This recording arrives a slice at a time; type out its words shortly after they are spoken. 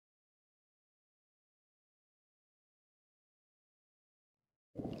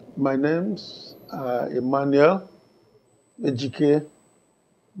My name's Emmanuel Ejike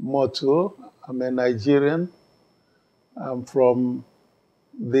Muottoh. I'm a Nigerian. I'm from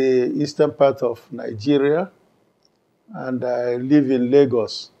the eastern part of Nigeria, and I live in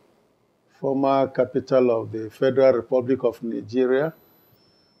Lagos, former capital of the Federal Republic of Nigeria.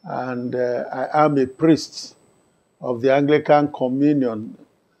 And I am a priest of the Anglican Communion.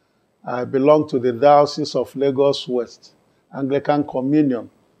 I belong to the Diocese of Lagos West, Anglican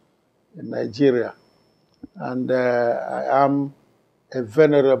Communion in Nigeria. And I am a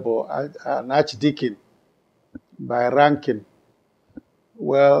venerable, an archdeacon by ranking.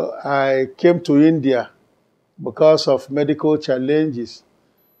 Well, I came to India because of medical challenges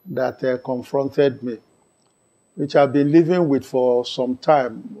that confronted me, which I've been living with for some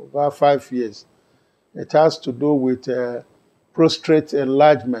time, about 5 years. It has to do with prostate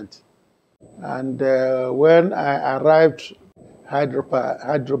enlargement. And when I arrived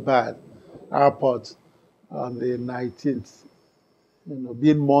Hyderabad airport on the 19th,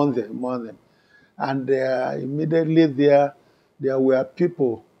 being Monday morning, and immediately there were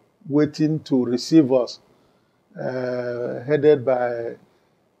people waiting to receive us, headed by a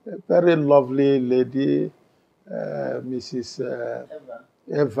very lovely lady, Mrs.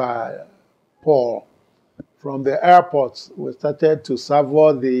 Eva Paul. From the airport, we started to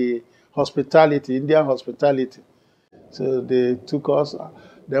savour the hospitality, Indian hospitality. So they took us.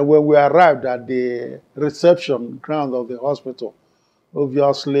 Then when we arrived at the reception ground of the hospital,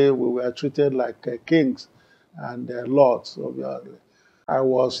 obviously we were treated like kings and lords, obviously. I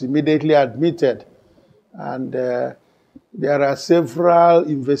was immediately admitted, and there are several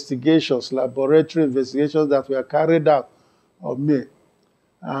investigations, laboratory investigations that were carried out on me.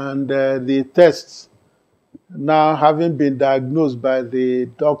 And the tests, now having been diagnosed by the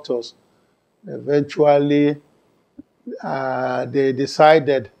doctors, eventually they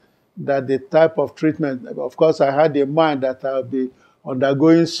decided that the type of treatment, of course I had in mind that I'll be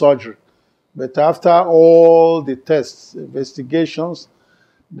undergoing surgery. But after all the tests, investigations,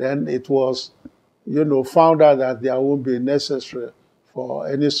 then it was, found out that there won't be necessary for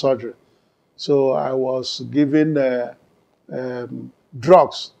any surgery. So I was given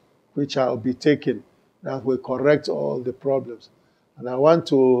drugs, which I'll be taking, that will correct all the problems. And I want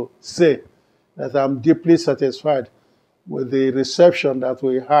to say that I'm deeply satisfied with the reception that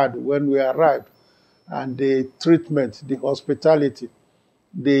we had when we arrived, and the treatment, the hospitality,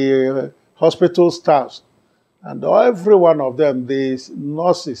 the hospital staffs, and every one of them, the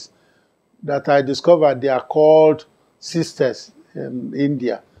nurses that I discovered, they are called sisters in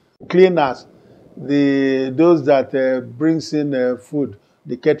India. Cleaners, those that brings in food,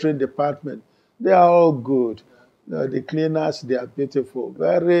 the catering department, they are all good. The cleaners, they are beautiful,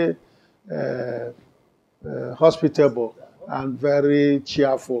 very hospitable, and very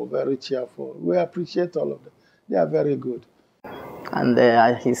cheerful, very cheerful. We appreciate all of them. They are very good. And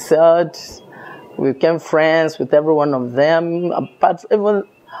he said we became friends with every one of them. Even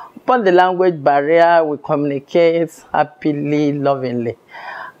upon the language barrier, we communicate happily, lovingly.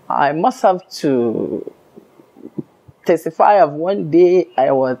 I must have to testify of one day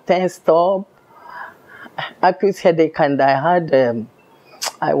I was tensed up, acute headache, and I had,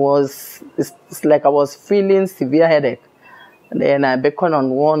 it's like I was feeling severe headache. And then I beckoned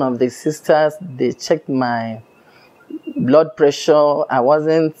on one of the sisters. They checked my blood pressure. I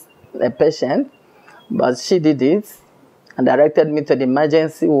wasn't a patient, but she did it and directed me to the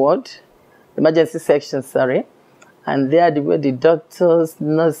emergency ward, emergency section, sorry. And there, the way the doctors,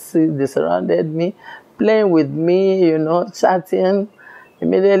 nurses, they surrounded me, playing with me, chatting.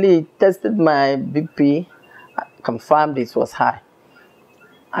 Immediately he tested my BP, confirmed it was high.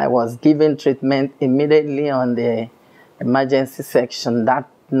 I was given treatment immediately on the emergency section that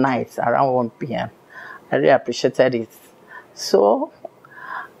night around 1 p.m. I really appreciated it. So,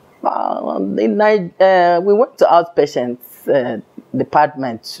 we went to outpatients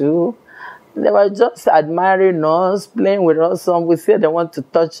department too. They were just admiring us, playing with us. Some we said they want to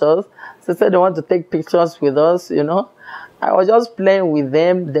touch us. They said they want to take pictures with us, I was just playing with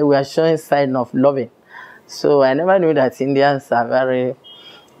them. They were showing signs of loving. So I never knew that Indians are very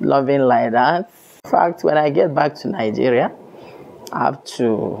loving like that. In fact, when I get back to Nigeria, I have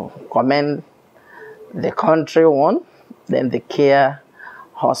to commend the country one, then the care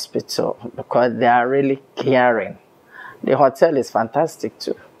hospital, because they are really caring. The hotel is fantastic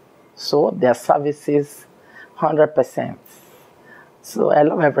too. So their services, 100%. So I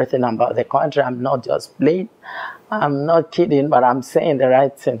love everything about the country. I'm not just playing. I'm not kidding, but I'm saying the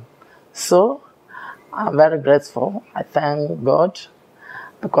right thing. So I'm very grateful. I thank God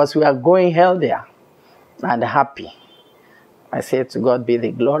because we are going healthier and happy. I say to God be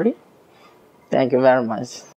the glory. Thank you very much.